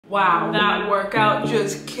Wow, that workout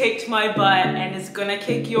just kicked my butt and it's gonna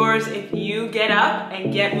kick yours if you get up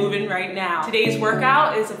and get moving right now. Today's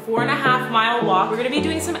workout is a 4.5-mile walk. We're gonna be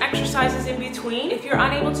doing some exercises in between. If you're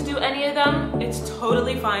unable to do any of them, it's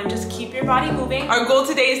totally fine. Just keep your body moving. Our goal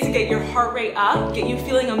today is to get your heart rate up, get you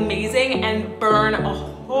feeling amazing, and burn a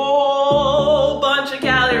whole bunch of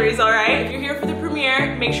calories, all right? If you're here for the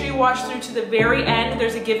premiere, make sure you watch through to the very end.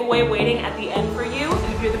 There's a giveaway waiting at the end for you.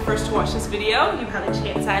 And if you're the first to watch this video, you have a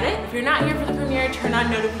chance at it. If you're not here for the premiere, turn on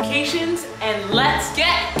notifications and let's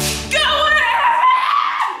get going!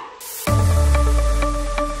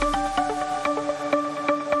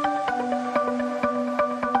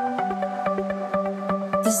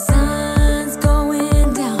 The sun's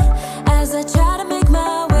going down as I try to make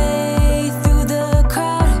my way through the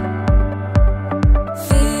crowd.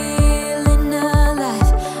 Feeling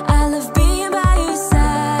alive, I love being by your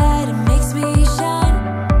side, it makes me shine.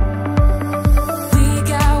 We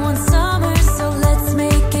got one summer, so let's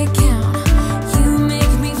make it count. You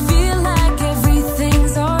make me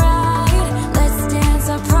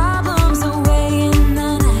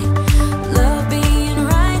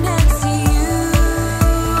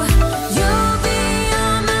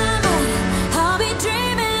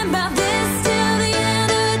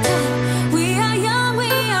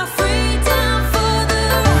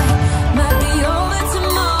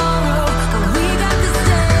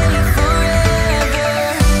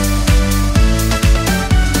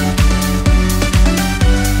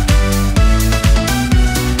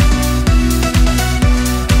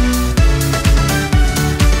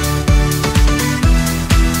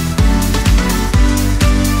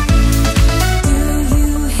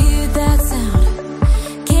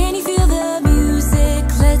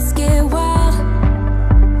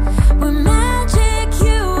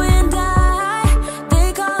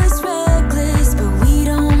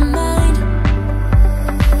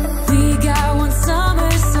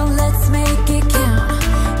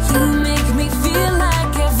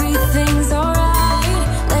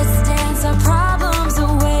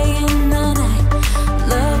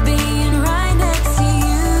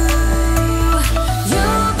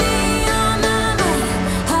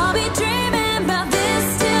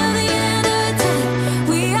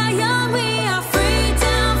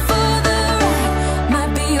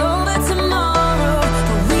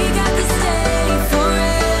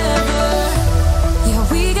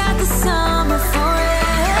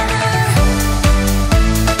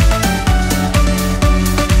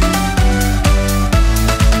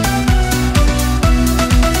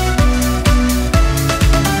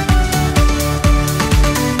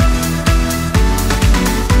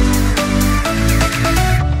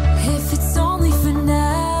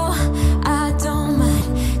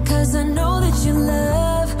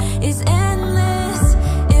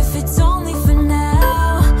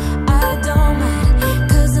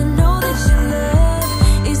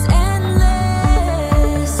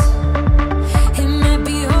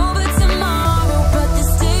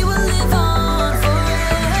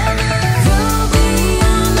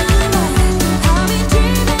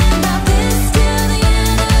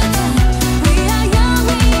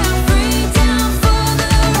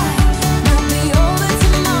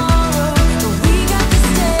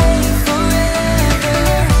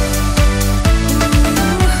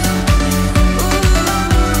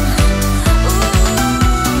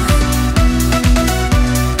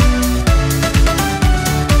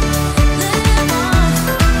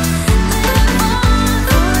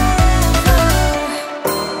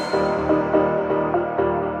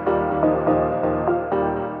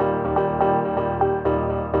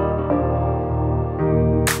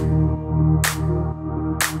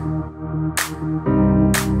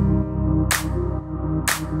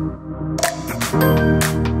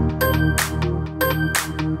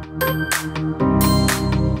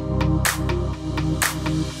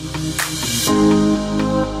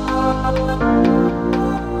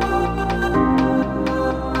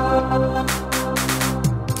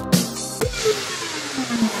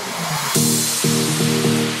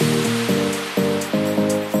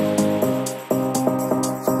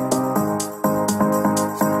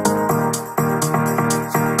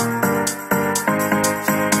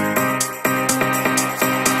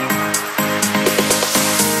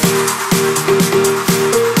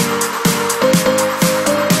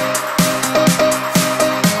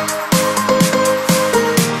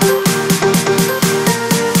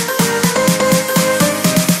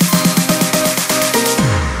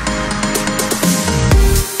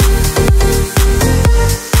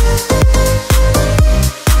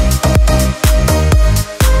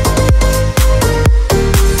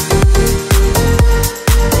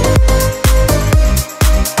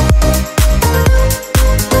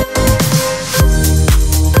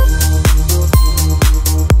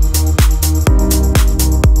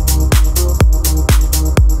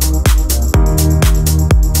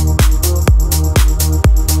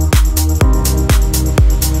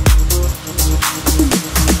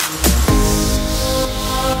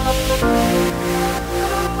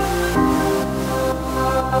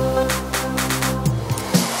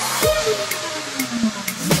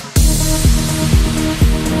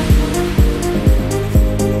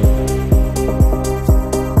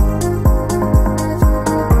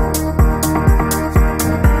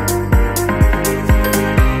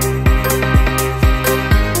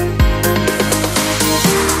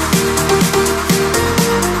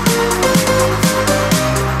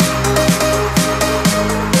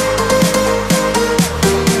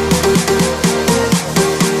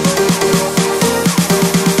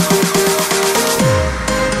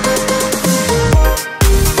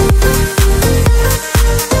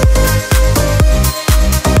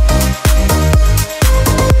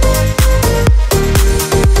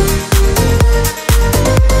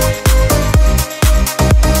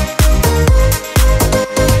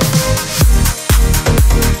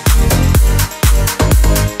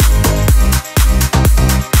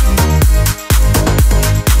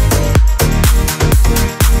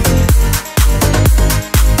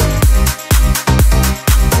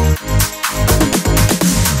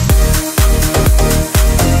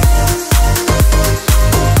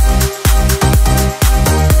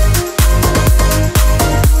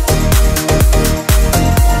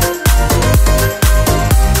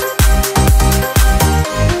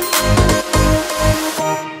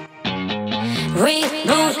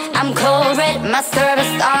My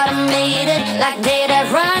service automated, like data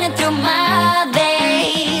running through my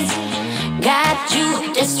veins. Got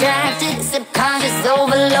you distracted, subconscious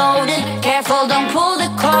overloaded. Careful, don't pull the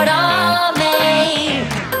cord on me.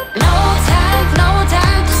 No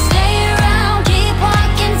time to stay around. Keep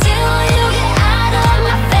walking till you get out of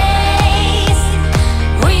my face.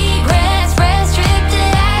 Regrets,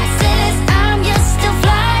 restricted access. I'm just a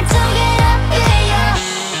flight to get up in ya.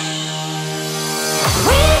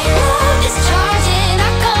 We love discharging. I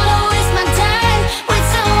can't waste my time with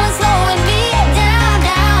someone slowing me down,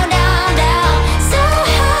 down, down, down. So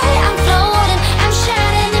high, I'm floating, I'm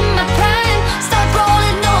shining in my prime. Start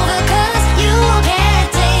rolling over 'cause you can't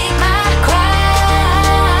take my crown.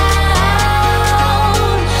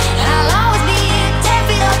 I'll always be 10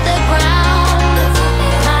 feet off the ground.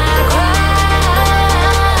 My crown.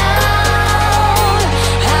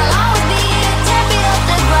 I'll always be 10 feet off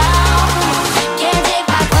the ground. Can't take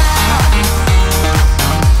my crown.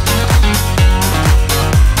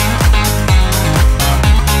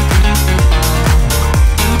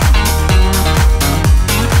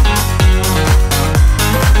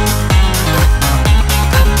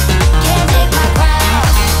 Can't take my crown.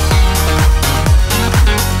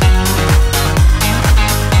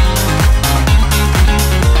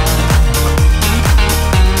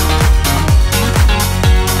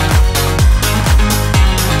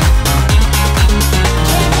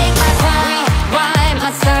 Can't take my crown. Rewind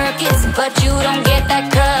my circuits, but you don't get that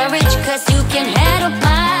courage 'cause you can handle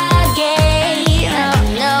my game.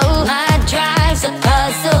 No, my drive's a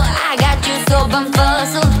puzzle. I got you so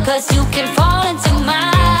bumfuzzled 'cause you can fall into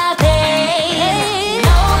my pain.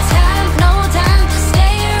 No time to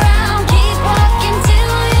stay around. Keep walking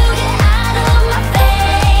till you get out of my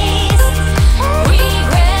face.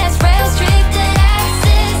 Regrets, restricted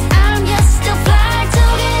access. I'm just a flight to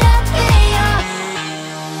get up in ya.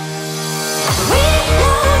 We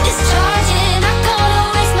love discharging. I can't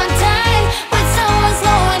waste my time with someone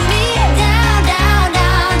slowing me down, down,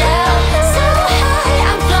 down, down. So high,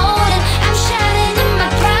 I'm floating, I'm shining in my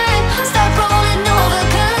prime. Start rolling over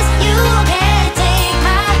 'cause you can't take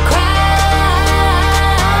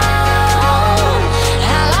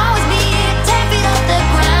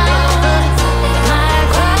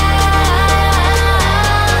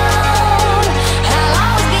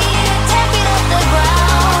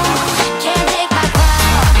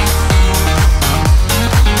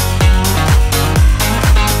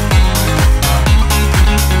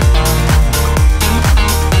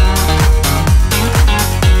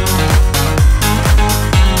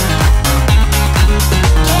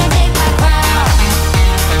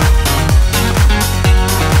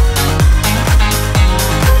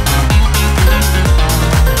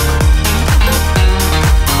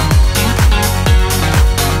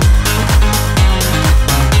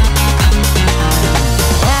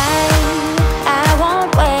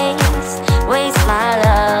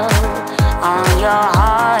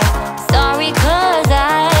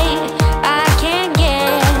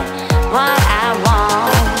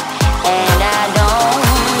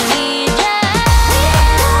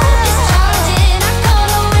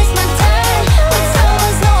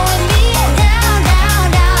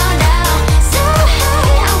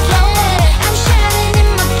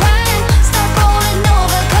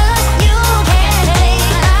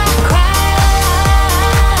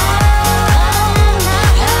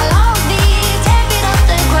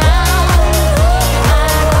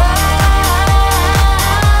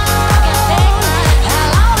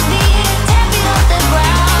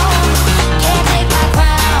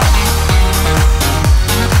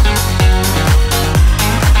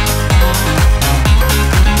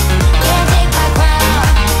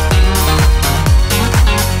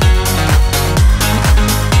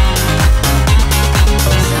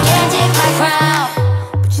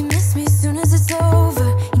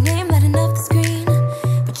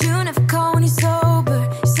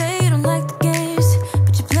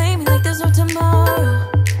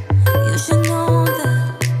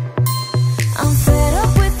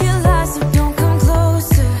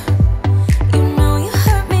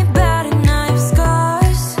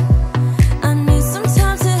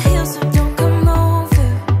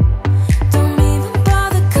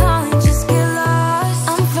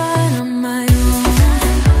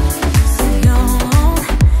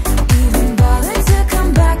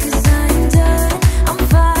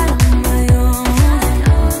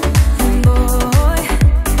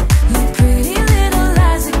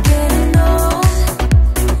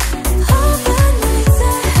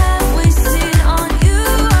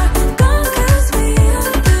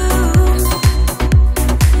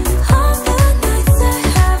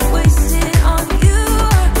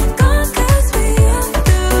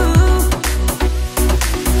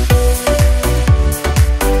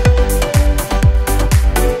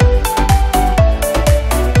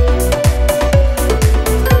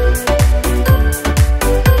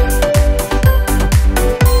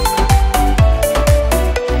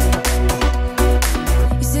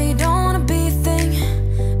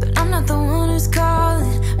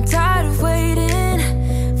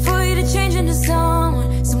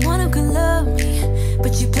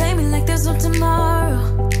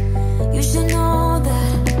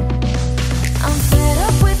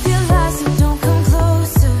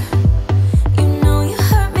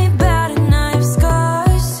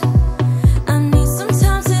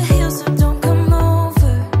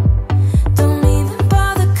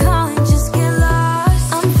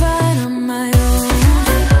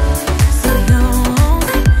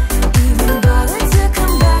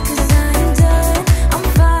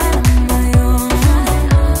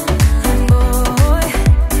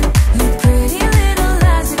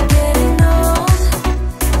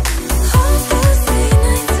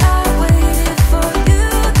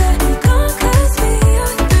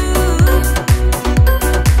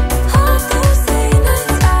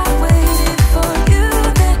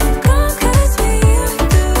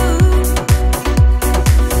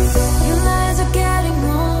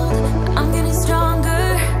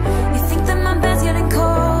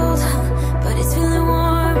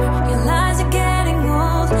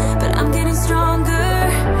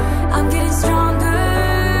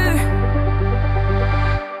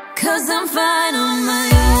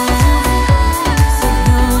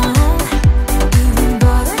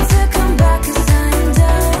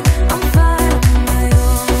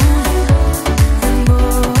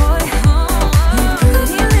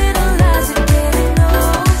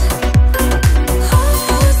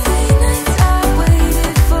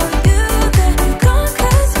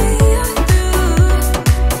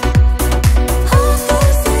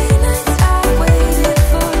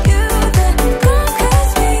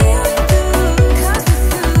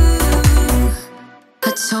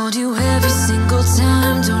called you every single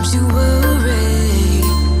time, don't you worry.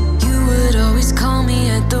 You would always call me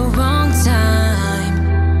at the wrong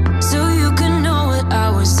time, so you can know what I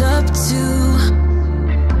was up to.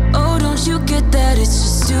 Oh, don't you get that it's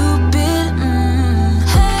just stupid?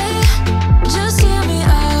 Hey, just hear me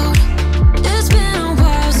out. It's been a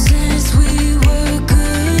while since we were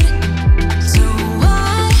good, so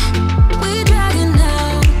why we dragging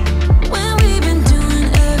out when we've been doing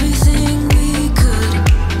everything we could?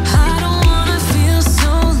 I don't wanna feel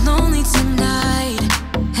so lonely tonight.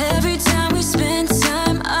 Every time we spend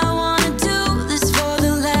time, I wanna do this for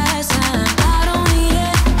the last time. I don't need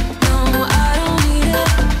it, no, I don't need it,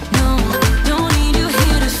 no. Don't need you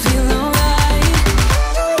here to feel alright.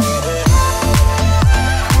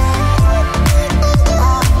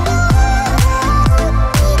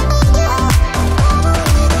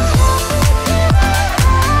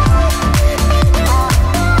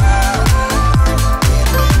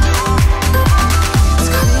 It's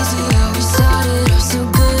crazy how we started off so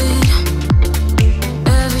good.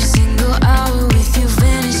 Every single hour with you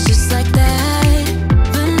vanished just like that.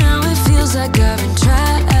 But now it feels like I've been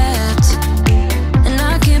trapped, and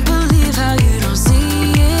I can't believe how you don't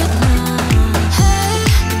see it. Hey,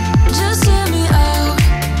 just hear me out.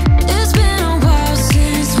 It's been a while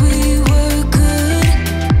since we were good,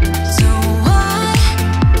 so why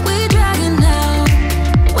we dragging out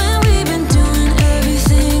when we've been doing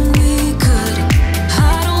everything we could?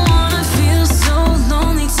 I don't wanna feel so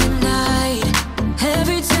lonely tonight.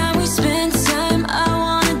 Every time we spend time, I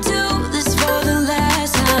wanna do this for the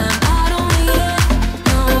last time. I don't need it,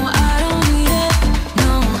 no, I don't need it,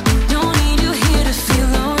 no. Don't need you here to feel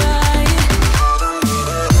alright.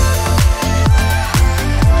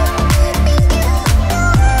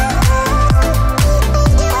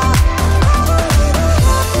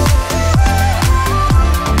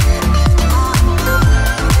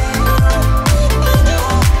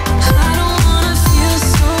 I don't wanna feel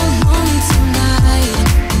so lonely tonight,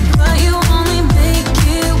 but you only make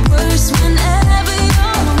it worse whenever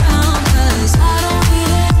you're around. 'Cause I don't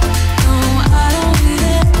need it, no, I don't need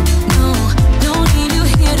it, no. Don't need you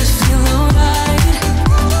here to feel alright.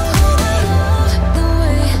 The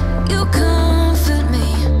way you comfort me,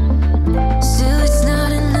 still it's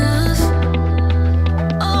not enough.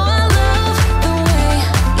 Oh, I love the way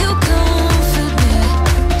you comfort me,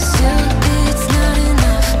 still it's not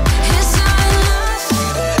enough. It's not enough.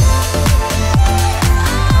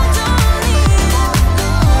 I don't need it,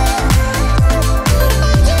 no.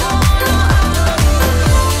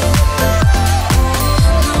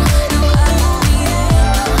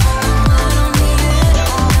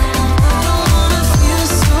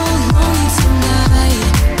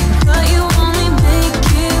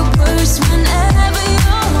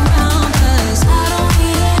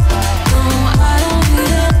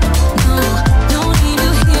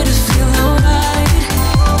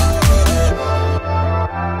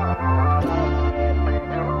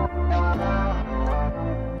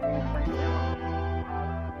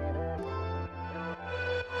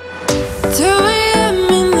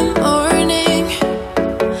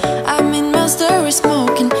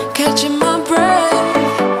 Smoking, catching my breath.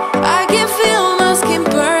 I can feel my skin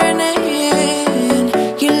burning.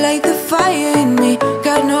 You light the fire in me,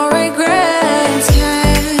 got no regrets.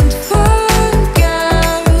 Can't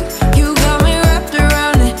forget, you got me wrapped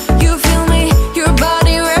around it. You feel me, your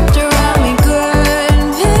body wrapped around me. Good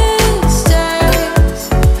mistakes.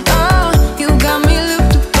 Oh, you got me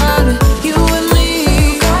looped upon it. You and me,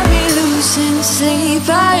 you got me losing sleep.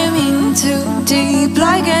 I am in too deep,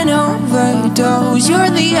 like an overdose.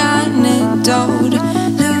 You're the antidote.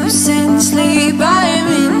 Losing sleep, I am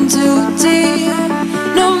in too deep.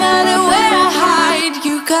 No matter where I hide,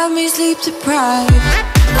 you got me sleep deprived.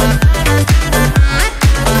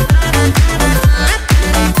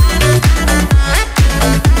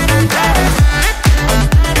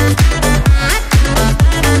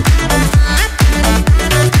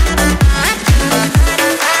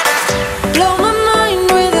 Blow my mind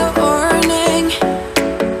with a warning.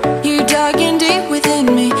 You dug in deep within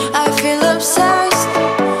me. I feel obsessed.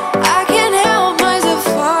 I can't help myself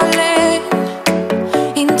falling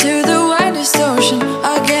into the widest ocean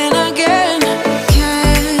again, again.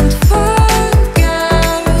 Can't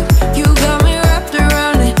forget, you got me wrapped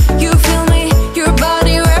around it. You feel me, your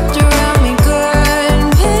body wrapped around me. Good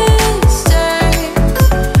mistake.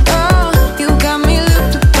 Oh, you got me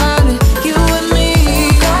looped upon it. You and me,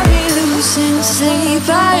 got me losing sleep.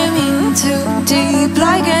 I am in too deep,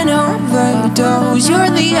 like an overdose.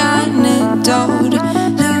 You're the antidote.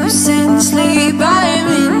 Losing sleep, I am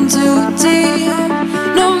in too deep.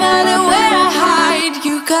 No matter where I hide,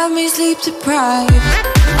 you got me sleep deprived.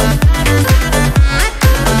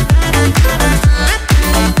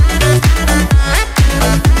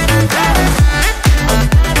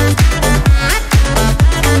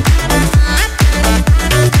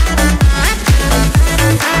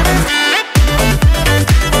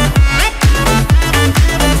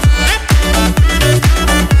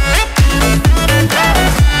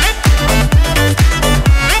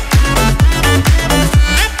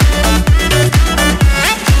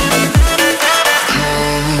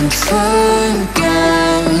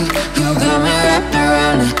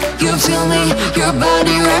 Your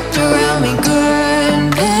body wrapped around me,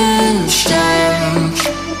 good and strange.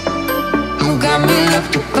 You got me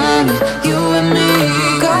locked up on it, you and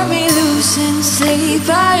me. Got me losing sleep,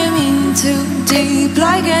 I am in too deep,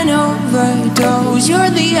 like an overdose. You're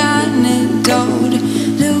the antidote.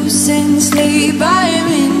 Losing sleep, I am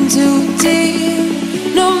in too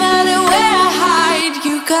deep. No matter where I hide,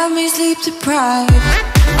 you got me sleep deprived.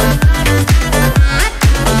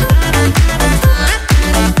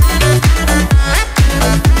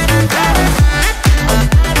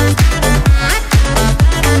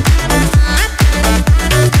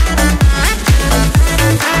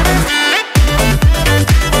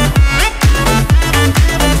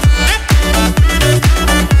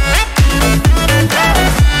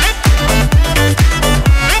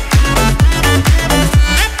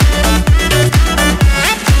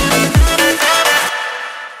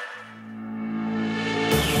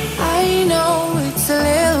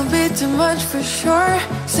 For sure,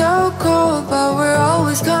 so cold, but we're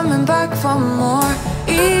always coming back for more.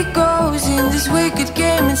 Egos in this wicked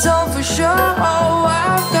game, it's all for sure. Oh,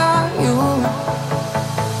 I've got you.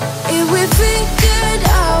 If we figured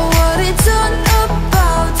out what it's all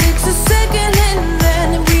about, takes a second and then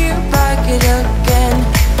we're back it again.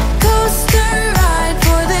 Coaster ride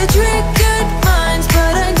for the triggered minds,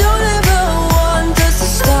 but I don't ever want us to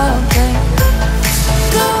stop it.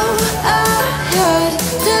 Go ahead,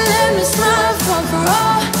 let me smile for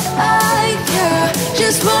all I care.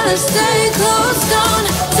 Just wanna stay close, don't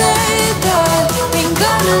take that. Ain't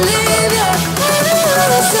gonna leave ya.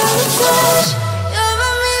 Sabotage, you're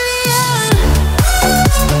a million.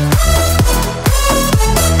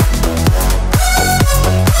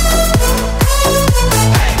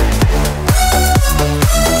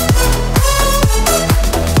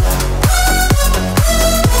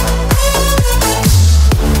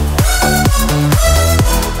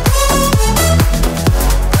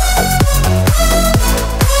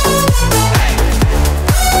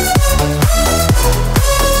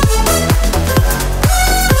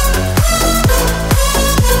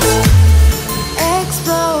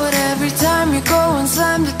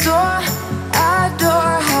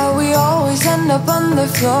 Up on the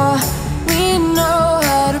floor, we know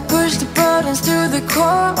how to push the buttons to the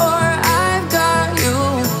core. I've got you.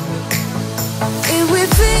 If we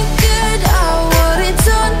figured out what it's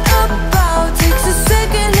all about, takes a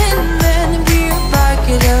second and then we're back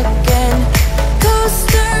it again.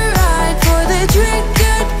 Coaster ride for the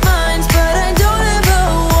triggered minds, but I don't ever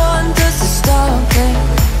want us to stop it.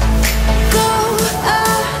 Go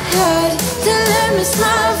ahead, let me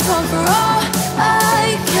smile for all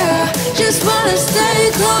I care. Just wanna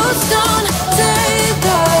stay close, don't take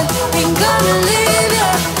that. Ain't gonna leave ya.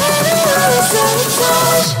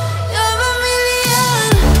 Sabotage, you're a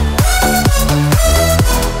million.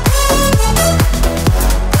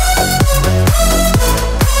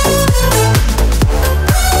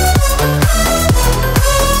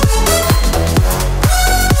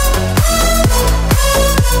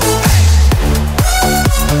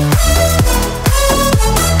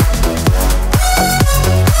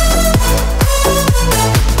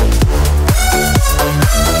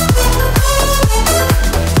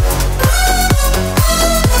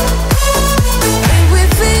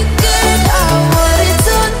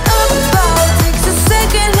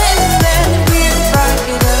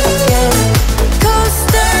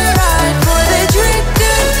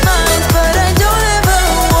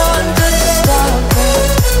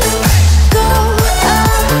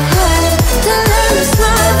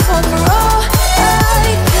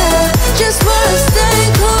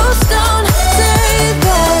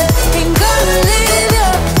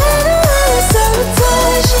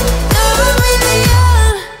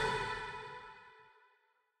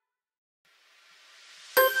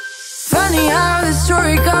 Funny how the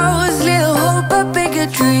story goes, little hope but bigger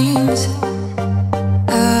dreams.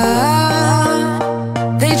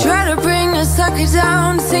 They try to bring a sucker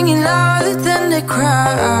down, singing louder than the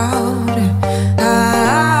crowd.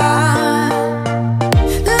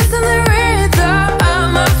 Listen the rhythm,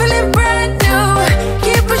 I'm feeling brand new.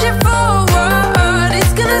 Keep pushing forward,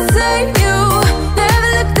 it's gonna save you. Never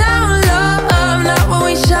look down, love, not when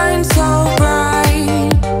we shine so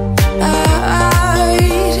bright.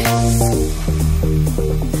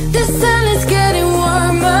 The sun is getting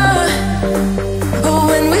warmer.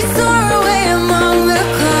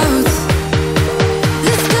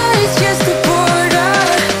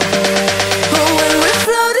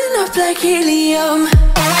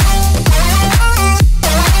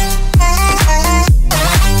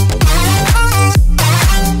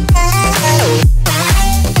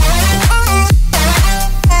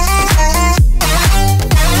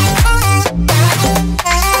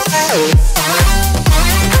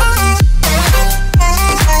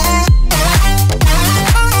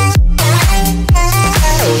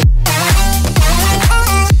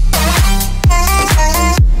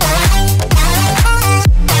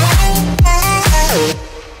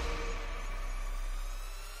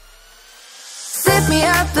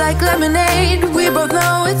 lemonade. We both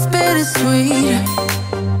know it's bittersweet.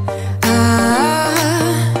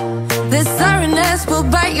 This sorrowness will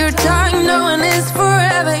bite your tongue. No one is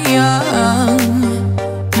forever young.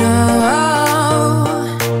 No.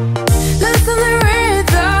 Listen to the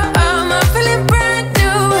rhythm, I'm feeling brand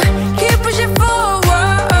new. Keep pushing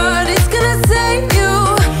forward, it's gonna save you.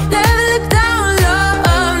 Never look down,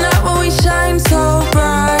 love, not when we shine so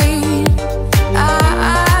bright.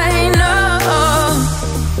 I know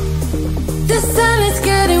the sun is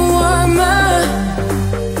getting warmer,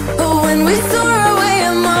 but when we soar away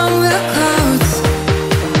among the clouds,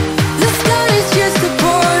 the sky is just a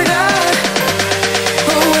border.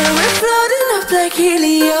 But when we're floating up like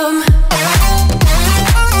helium,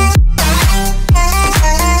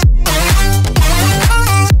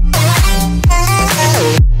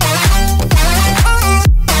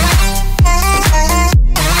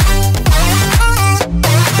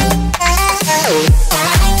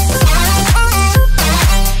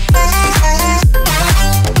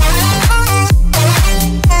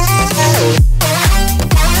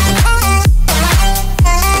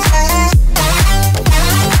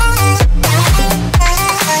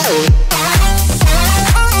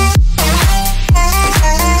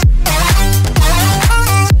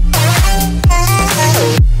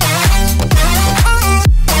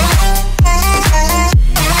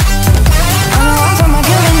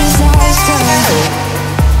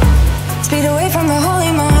 speed away from the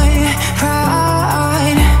holy mind,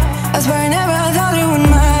 pride. I swear I never thought it would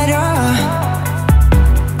matter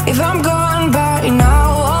if I'm gone by now.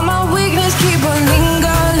 All my weakness keep on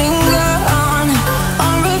linger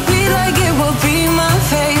on repeat like it will be my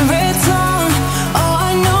favorite song. Oh,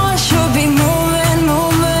 I know I should be moving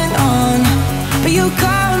on, but you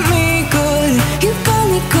got me good, you got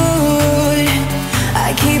me good. I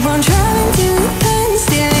keep on trying to end,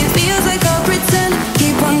 still it feels like I'll pretend.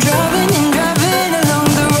 Keep on driving and driving along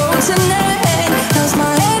the road tonight. Lost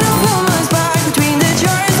my head over my back between the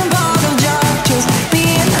joys and bottle jars. Just me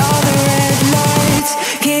and all the red lights.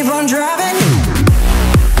 Keep on driving.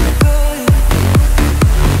 Good.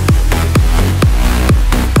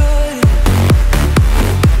 Good.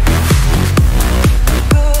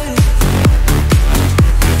 Good.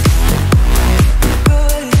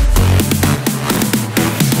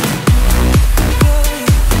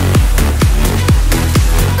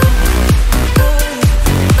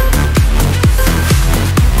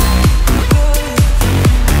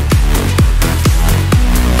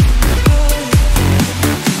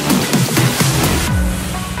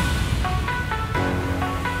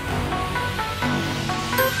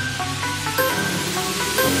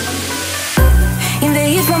 In the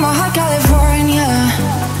heat from a hot California,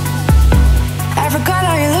 I forgot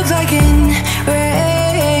how you look like in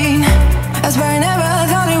rain. I swear I never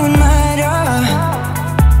thought it would matter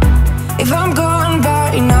if I'm gone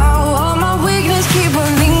by now. All my weakness keep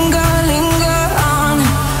on linger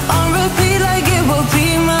on repeat like it will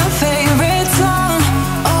be my favorite song.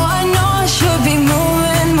 Oh, I know I should be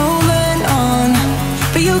moving on,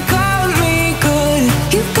 but you got me good,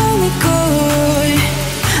 you got me good.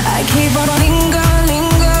 I keep on linger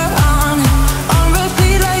on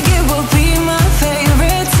repeat like it will be my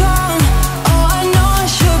favorite song. Oh, I know I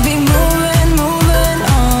should be moving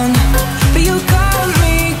on, but you got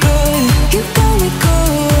me good, you got me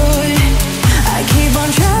good. I keep on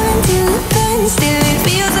trying to bend, still it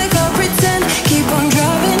feels like I'll pretend. Keep on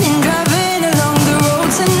driving and driving along the road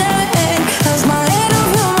tonight. Lost my head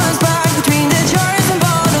over my back between the jars and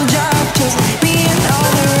bottle jars. Just me and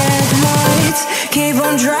all the red lights. Keep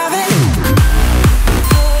on driving.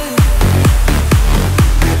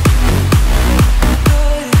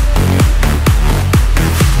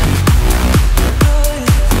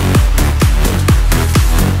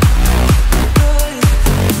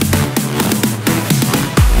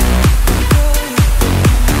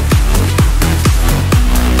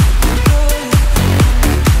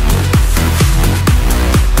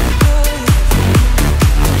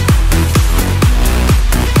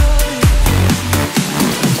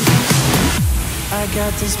 I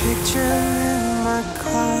got this picture in my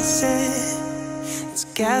closet. It's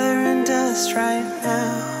gathering dust right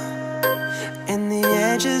now, and the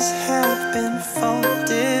edges have been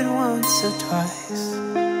folded once or twice.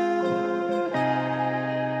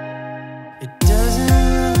 It doesn't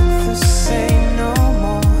look the same no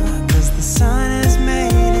more, 'cause the sun has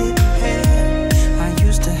made it pale. I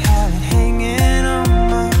used to have it hanging on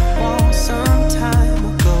my wall some time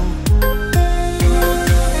ago.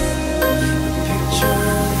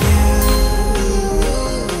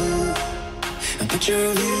 A picture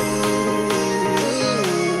of you,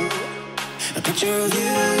 a picture of you.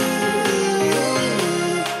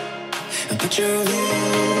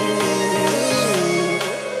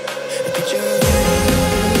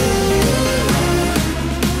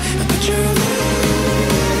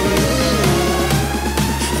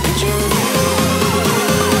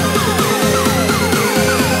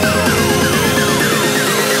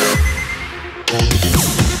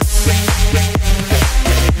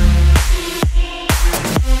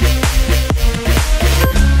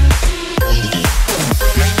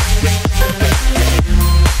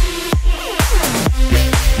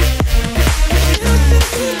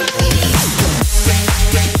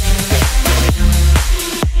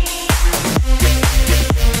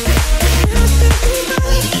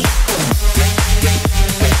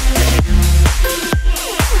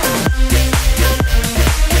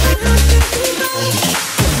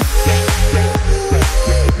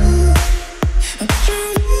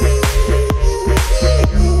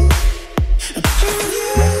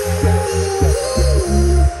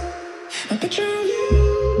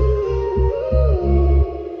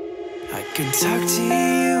 Talk to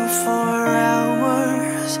you for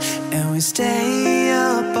hours, and we stay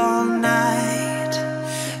up all night.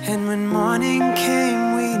 And when morning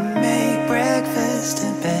came, we'd make breakfast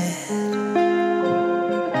in bed.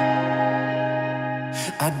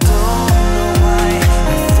 I don't know why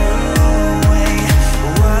I threw away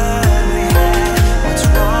what we had. What's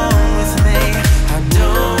wrong with me? I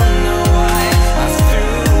don't know why I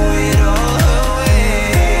threw it all away.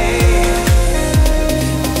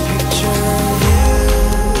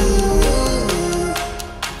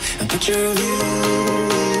 Picture of you,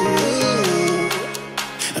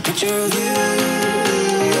 a picture of you,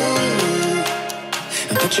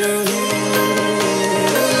 a picture of you,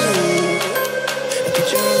 a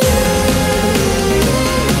picture of you.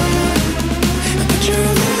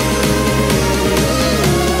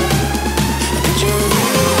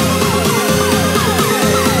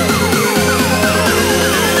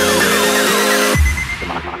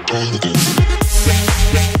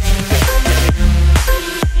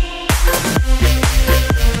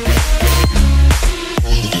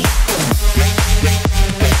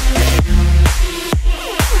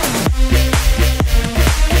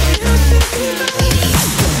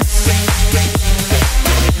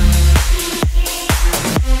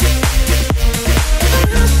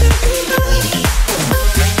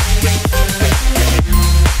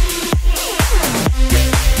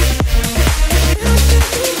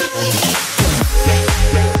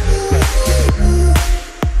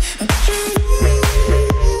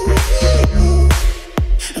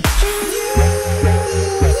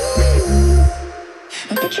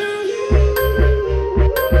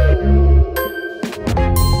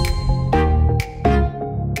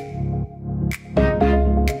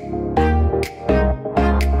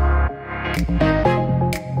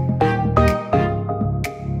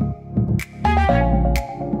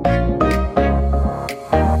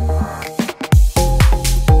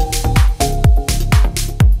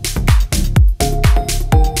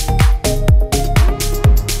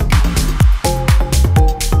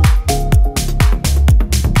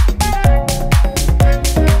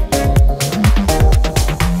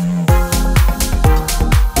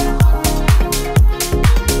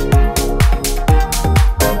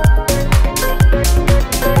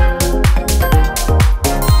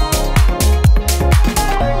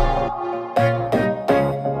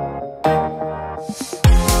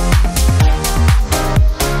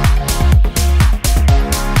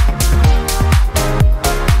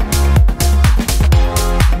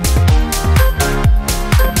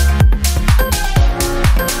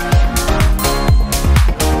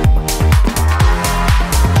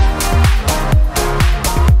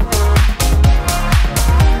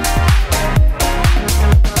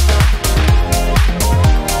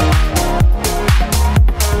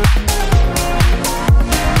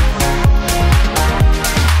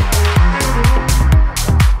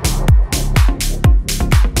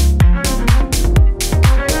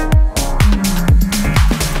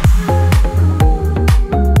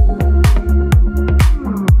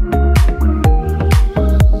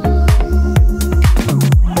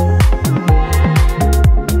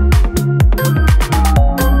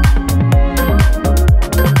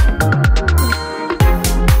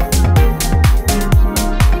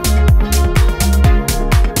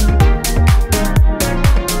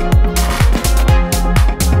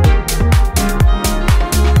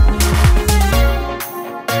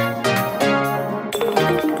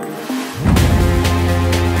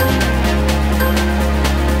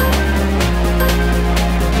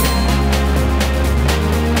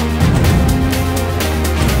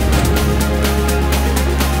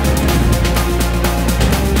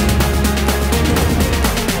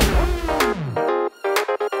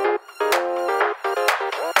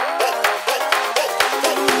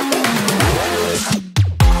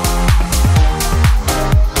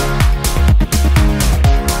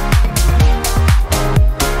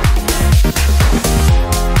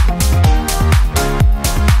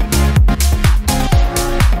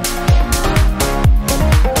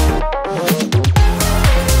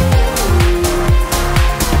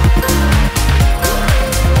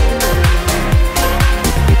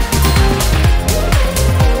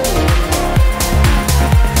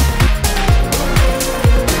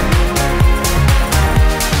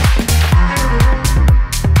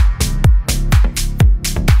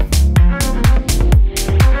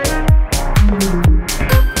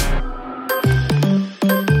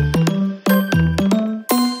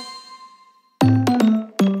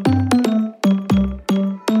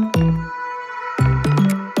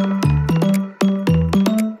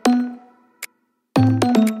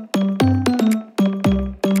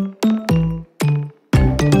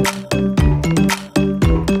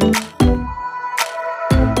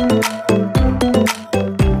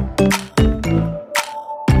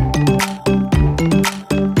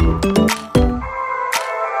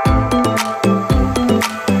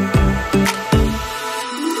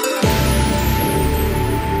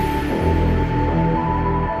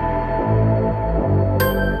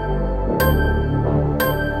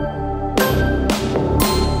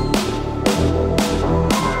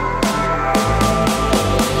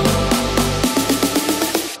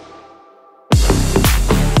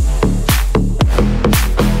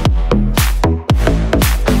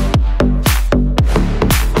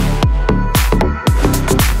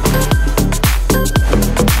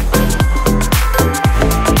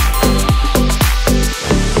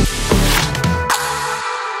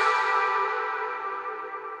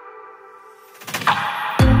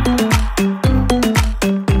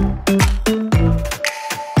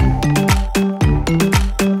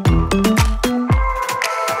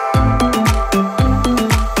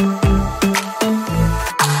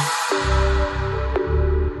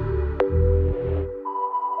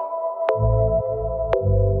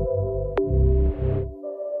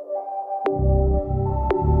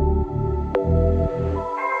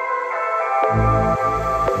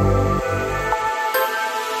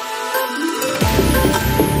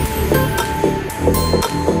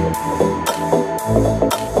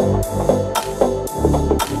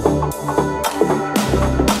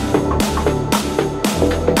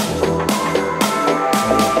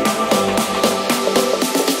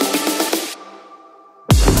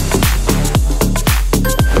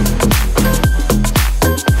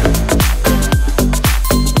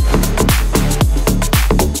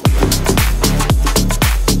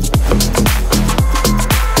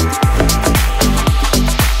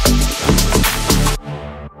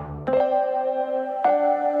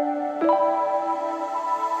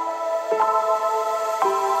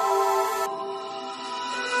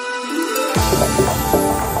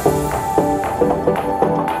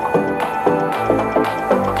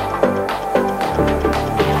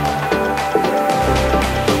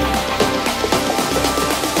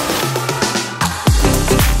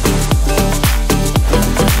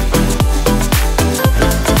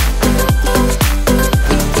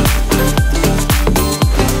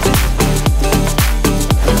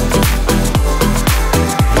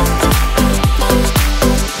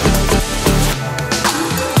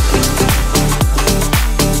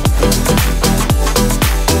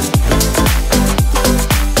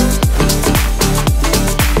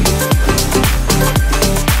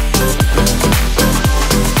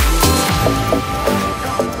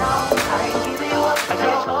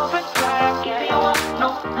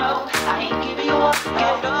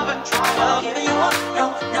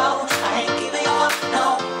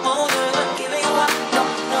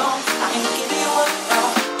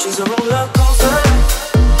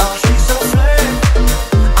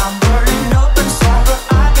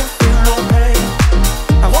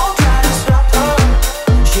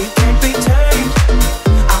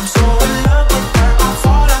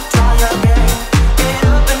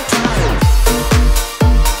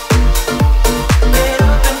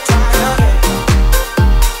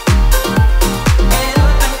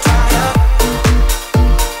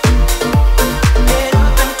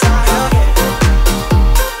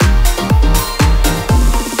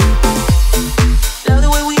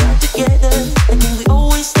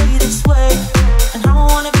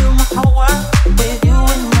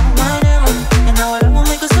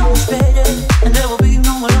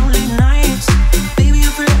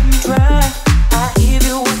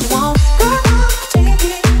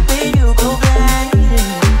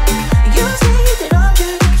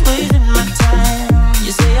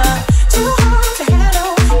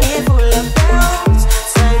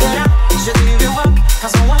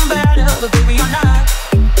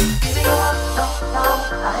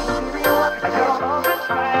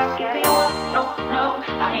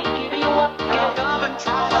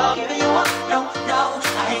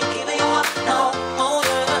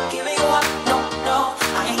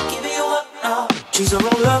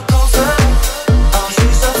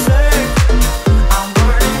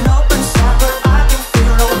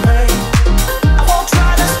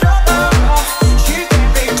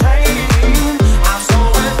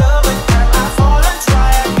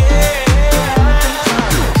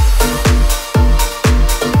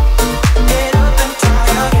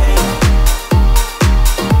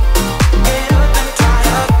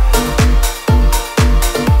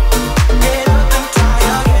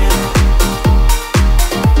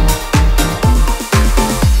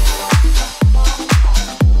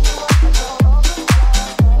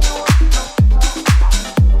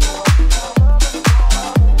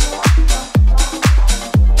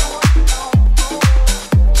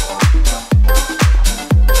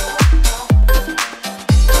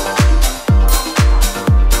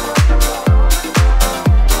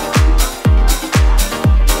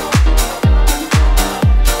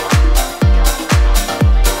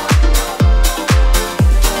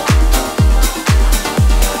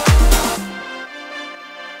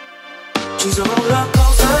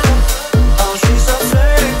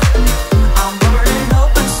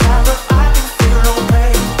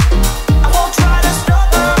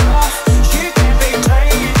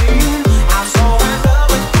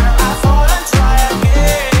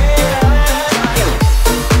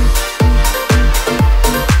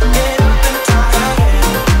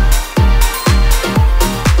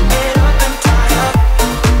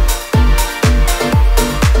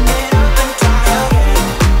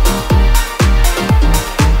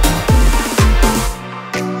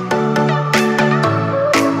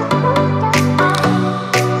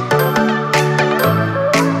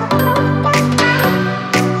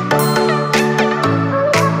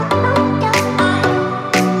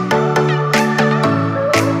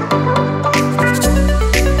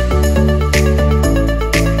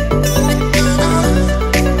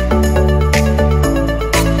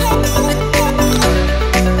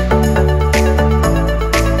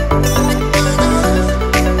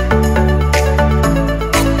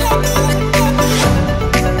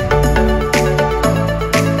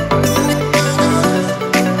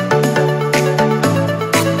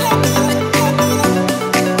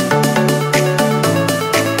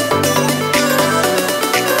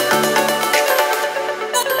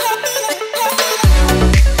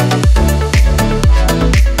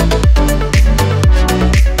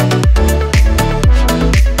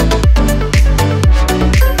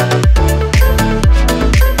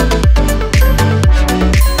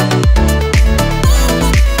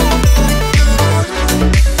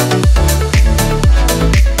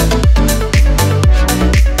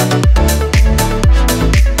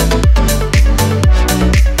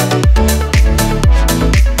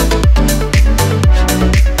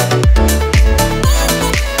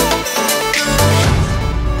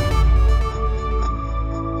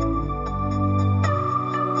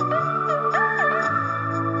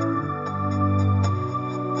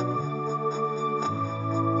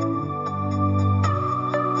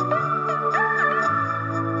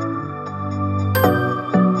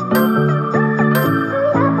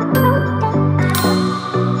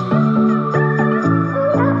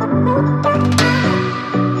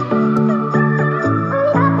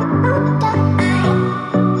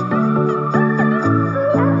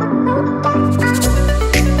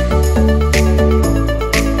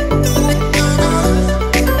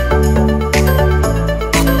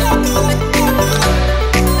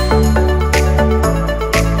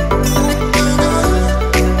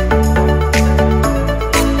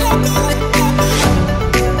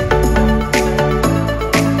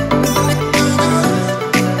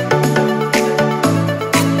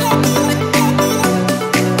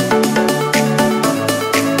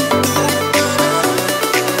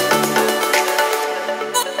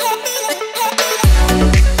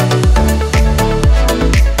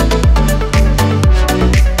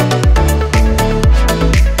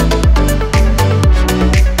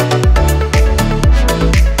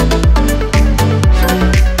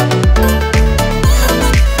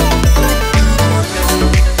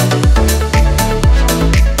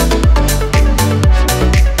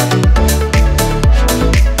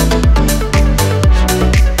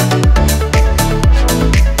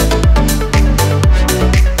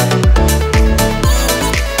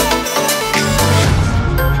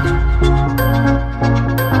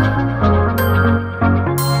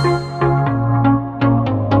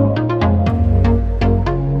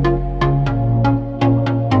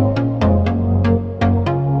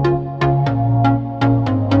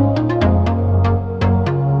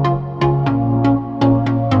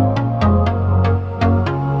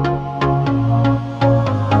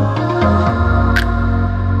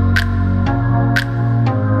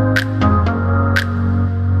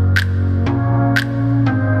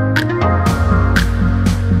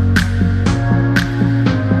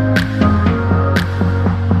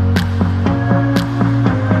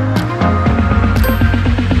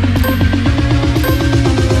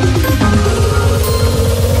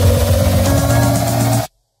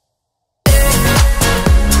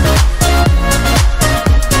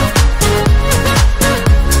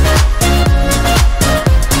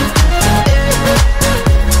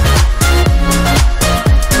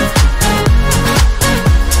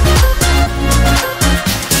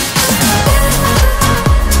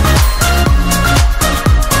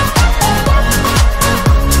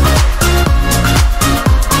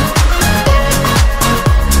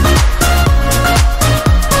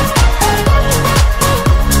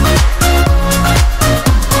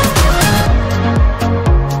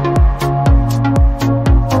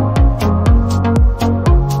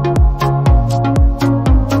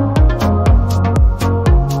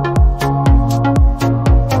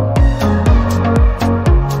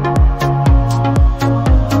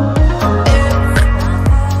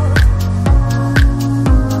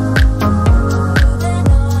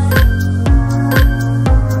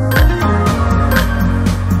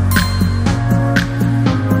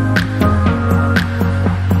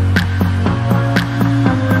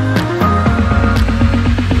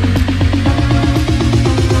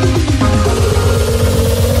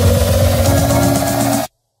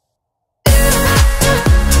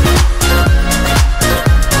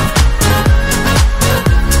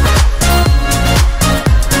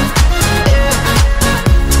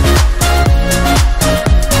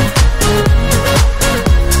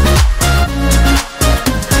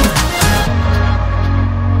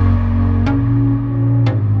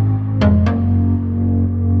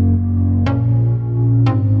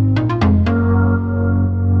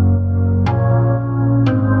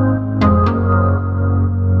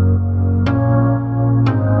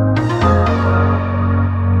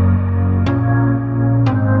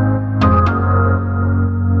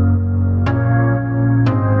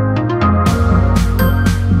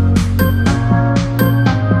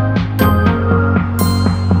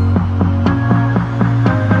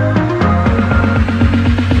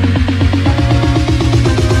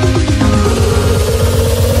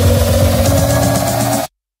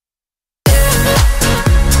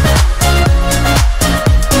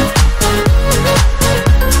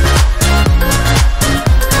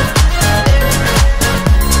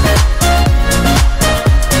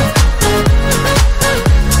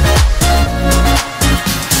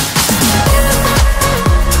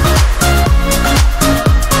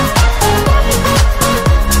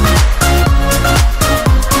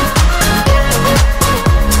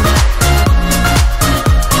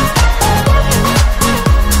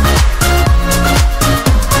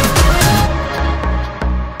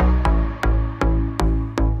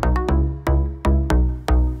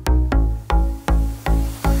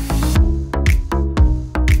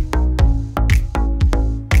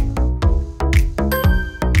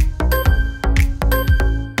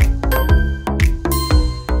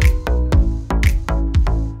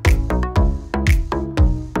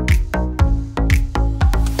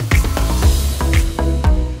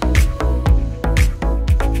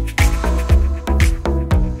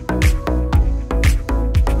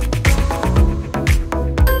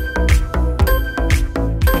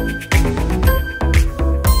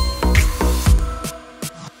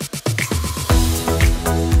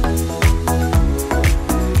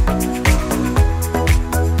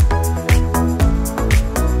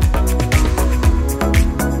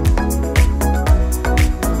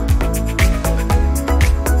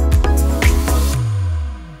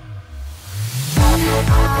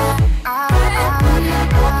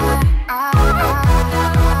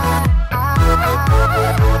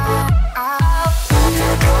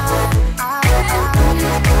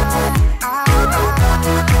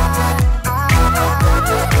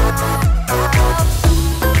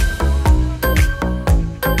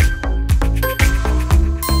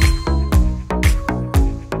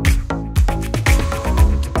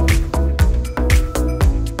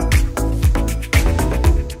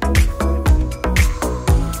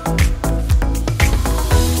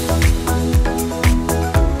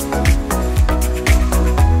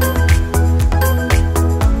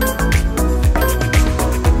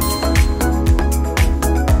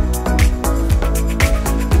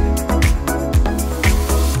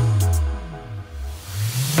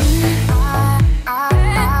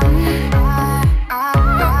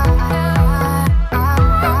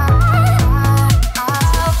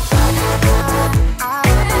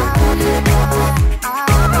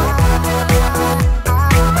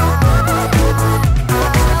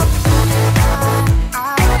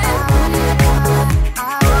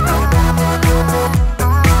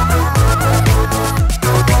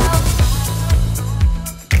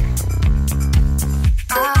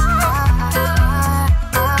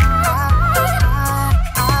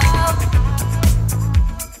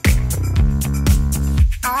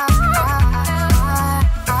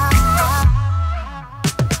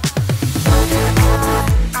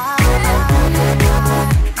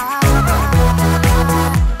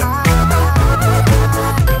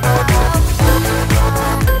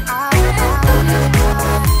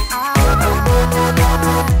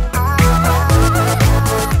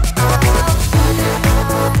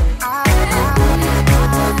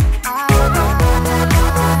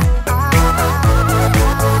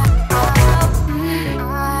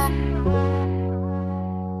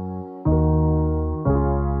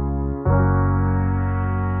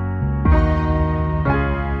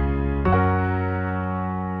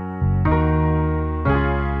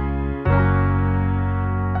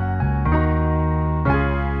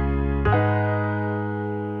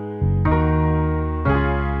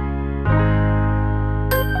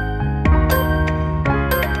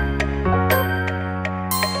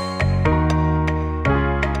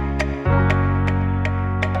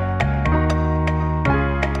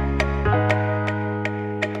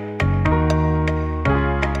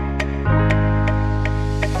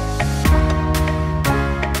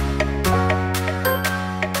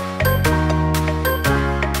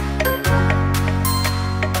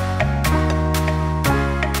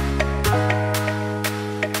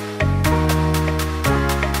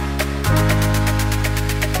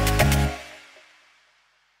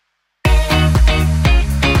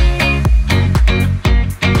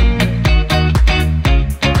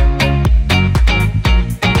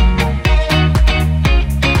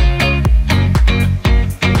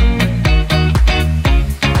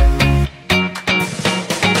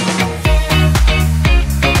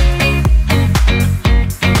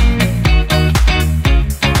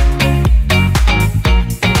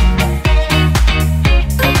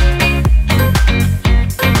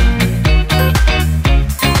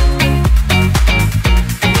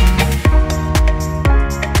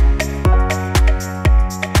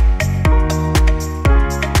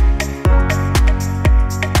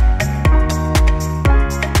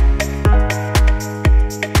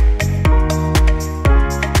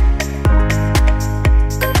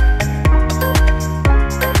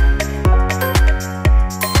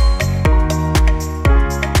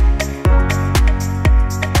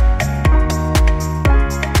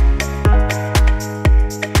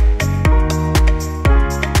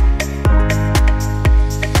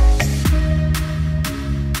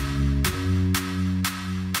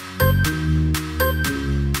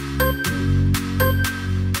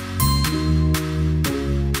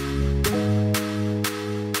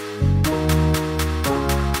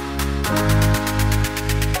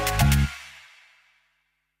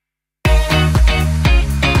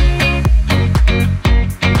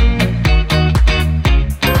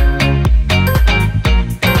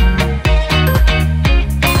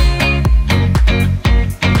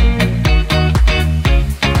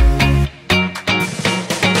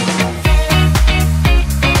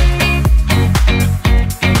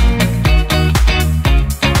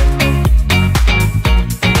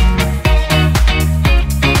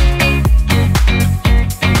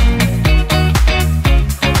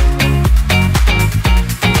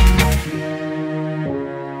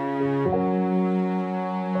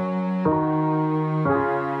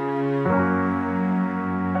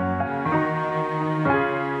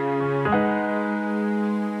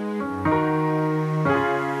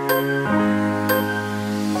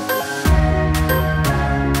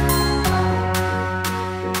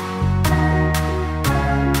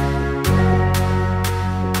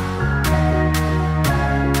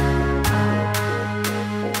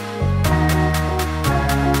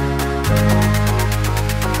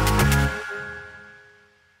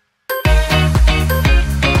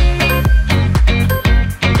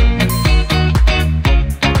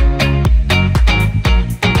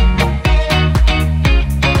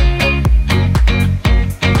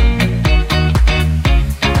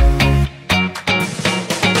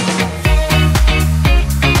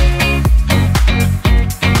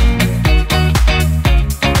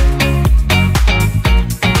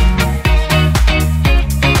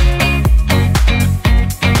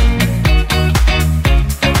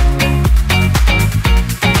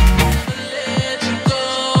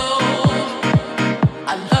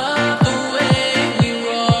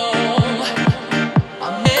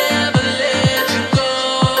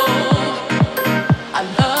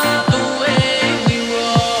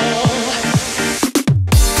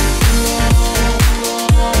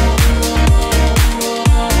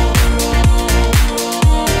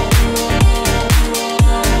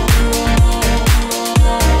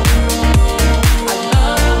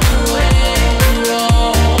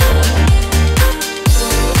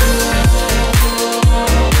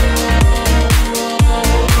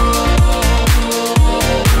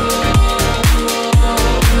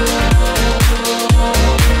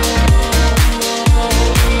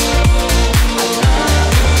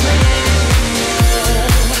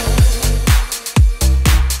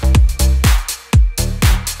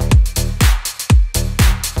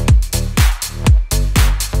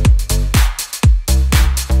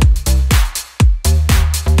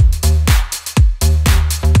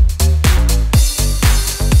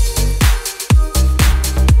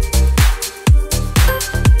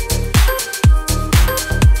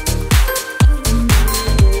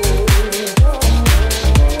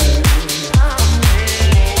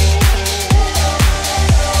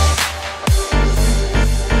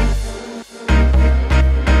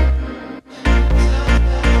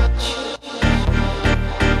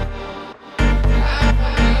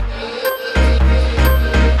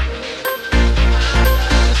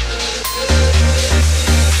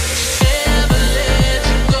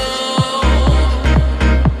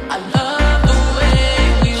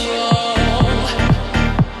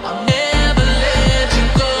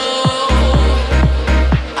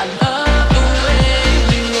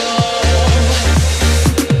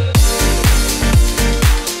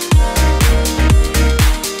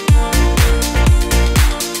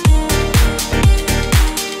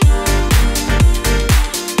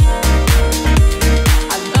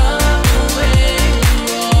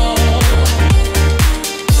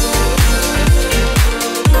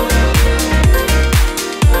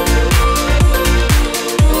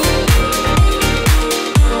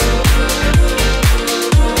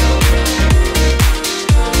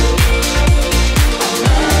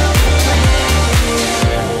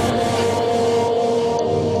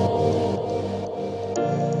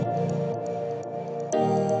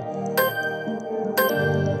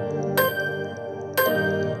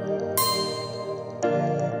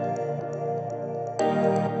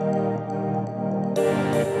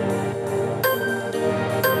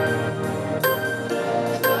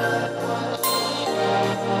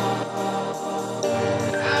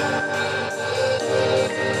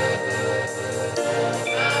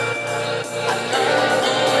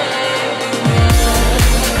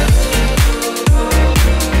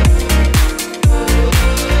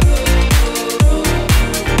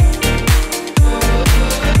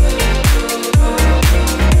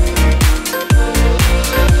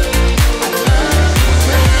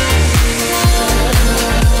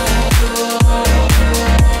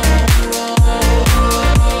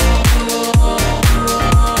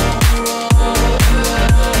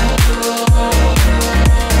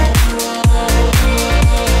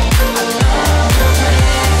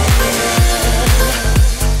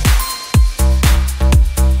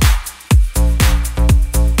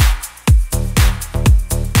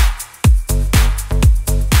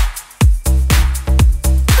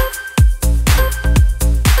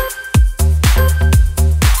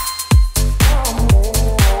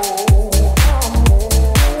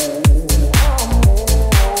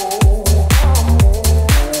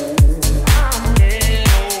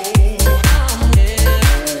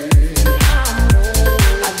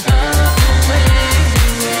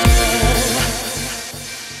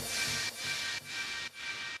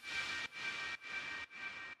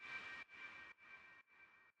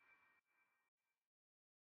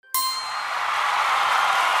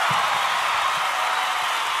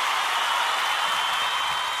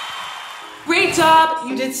 job.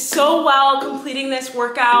 You did so well completing this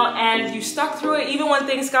workout and you stuck through it even when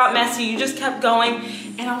things got messy. You just kept going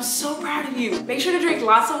and I'm so proud of you. Make sure to drink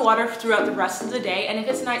lots of water throughout the rest of the day, and if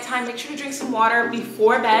it's nighttime, make sure to drink some water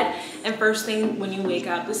before bed and first thing when you wake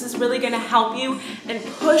up. This is really gonna help you and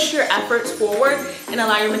push your efforts forward and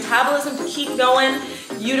allow your metabolism to keep going,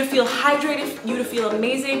 you to feel hydrated, you to feel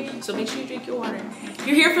amazing. So make sure you drink your water. If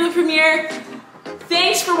you're here for the premiere,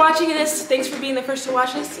 thanks for watching this. Thanks for being the first to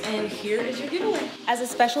watch this, and here is your giveaway. As a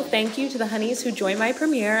special thank you to the honeys who joined my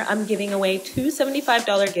premiere, I'm giving away 2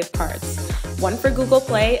 $75 gift cards. One for Google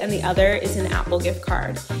Play and the other is an Apple gift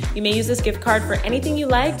card. You may use this gift card for anything you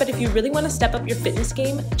like, but if you really want to step up your fitness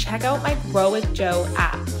game, check out my Grow with Jo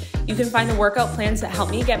app. You can find the workout plans that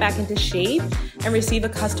help me get back into shape and receive a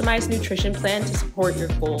customized nutrition plan to support your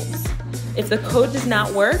goals. If the code does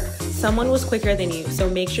not work, someone was quicker than you,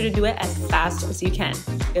 so make sure to do it as fast as you can.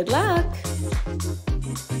 Good luck!